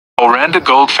Oranda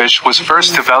goldfish was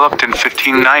first developed in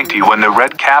 1590 when the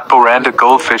red-cap Oranda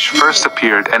goldfish first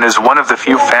appeared and is one of the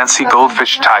few fancy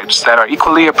goldfish types that are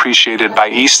equally appreciated by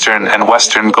eastern and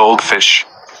western goldfish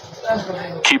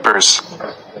keepers.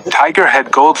 Tigerhead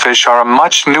goldfish are a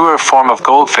much newer form of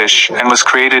goldfish and was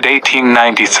created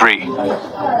 1893.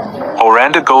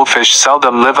 Oranda goldfish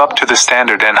seldom live up to the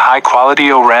standard and high-quality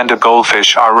Oranda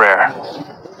goldfish are rare.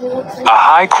 A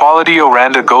high-quality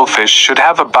Oranda goldfish should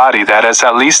have a body that is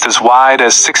at least as wide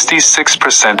as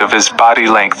 66% of his body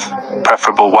length,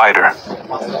 preferable wider.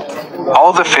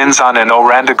 All the fins on an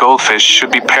Oranda goldfish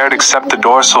should be paired except the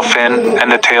dorsal fin,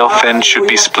 and the tail fin should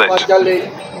be split.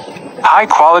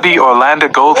 High-quality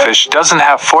Orlanda goldfish doesn't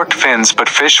have forked fins, but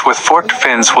fish with forked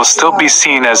fins will still be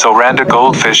seen as Oranda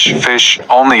goldfish, fish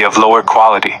only of lower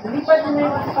quality.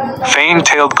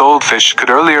 Fain-tailed goldfish could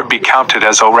earlier be counted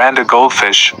as Oranda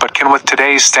goldfish, but can with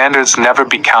today's standards never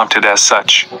be counted as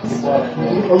such.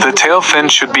 The tail fin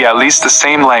should be at least the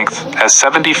same length as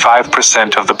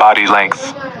 75% of the body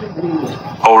length.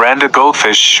 Oranda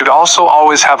goldfish should also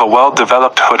always have a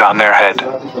well-developed hood on their head.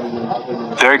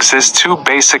 There exist two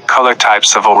basic color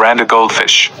types of Oranda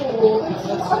goldfish: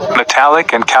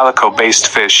 metallic and calico-based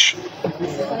fish.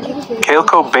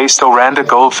 Calico-based Oranda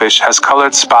goldfish has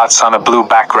colored spots on a blue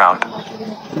background.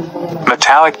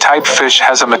 Metallic type fish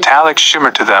has a metallic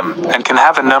shimmer to them and can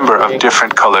have a number of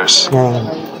different colors.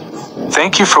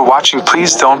 Thank you for watching.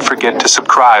 Please don't forget to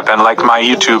subscribe and like my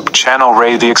YouTube channel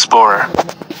Ray the Explorer.